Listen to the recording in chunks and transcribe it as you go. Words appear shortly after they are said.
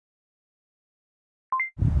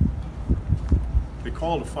They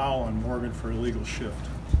called a foul on Morgan for illegal shift.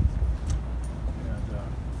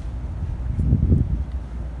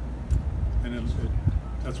 And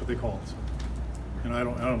that's what they called. So, and I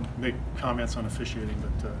don't make comments on officiating,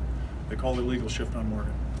 but they called illegal shift on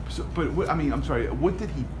Morgan. So, but what, I mean, I'm sorry. What did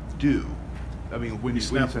he do? I mean, when he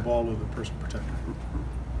snapped the ball to the person protector.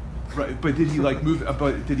 Right, but did he like move?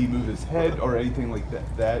 But did he move his head or anything like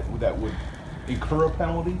that? That would incur a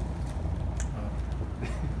penalty?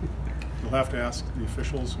 You'll have to ask the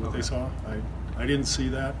officials what they saw. I didn't see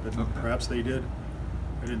that, but perhaps they did.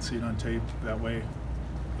 I didn't see it on tape that way.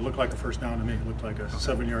 It looked like a first down to me. It looked like a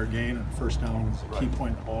 7-yard gain and first down, key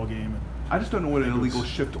point in the ball game. And I just don't know what an illegal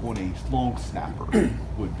shift on a long snapper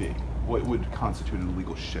would be. What would constitute an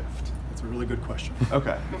illegal shift? That's a really good question.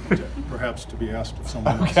 Okay. Perhaps to be asked of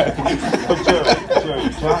someone else. Jerry,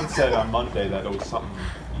 John said on Monday that it was something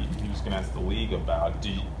he was going to ask the league about. Do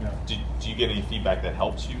you get any feedback that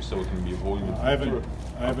helps you so it can be avoided? I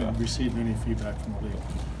haven't received any feedback from the league.